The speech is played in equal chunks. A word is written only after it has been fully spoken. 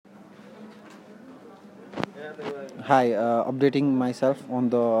Hi, updating myself on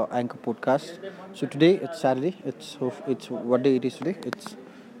the Anchor podcast. So today it's Saturday. It's what day it is today? It's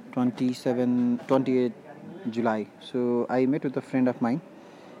 28 July. So I met with a friend of mine.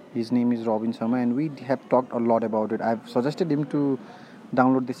 His name is Robin Sharma, and we have talked a lot about it. I've suggested him to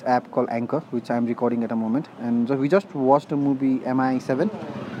download this app called Anchor, which I'm recording at a moment. And so we just watched the movie MI7,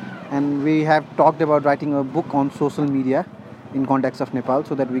 and we have talked about writing a book on social media in context of Nepal,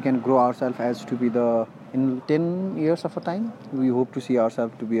 so that we can grow ourselves as to be the in 10 years of a time we hope to see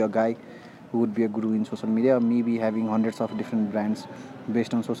ourselves to be a guy who would be a guru in social media, or maybe having hundreds of different brands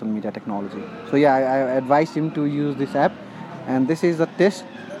based on social media technology. So yeah, I advised him to use this app, and this is the test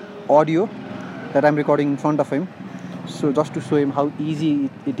audio that I'm recording in front of him, so just to show him how easy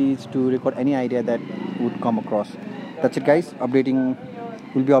it is to record any idea that would come across. That's it, guys.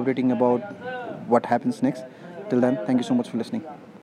 We'll be updating about what happens next. Till then, thank you so much for listening.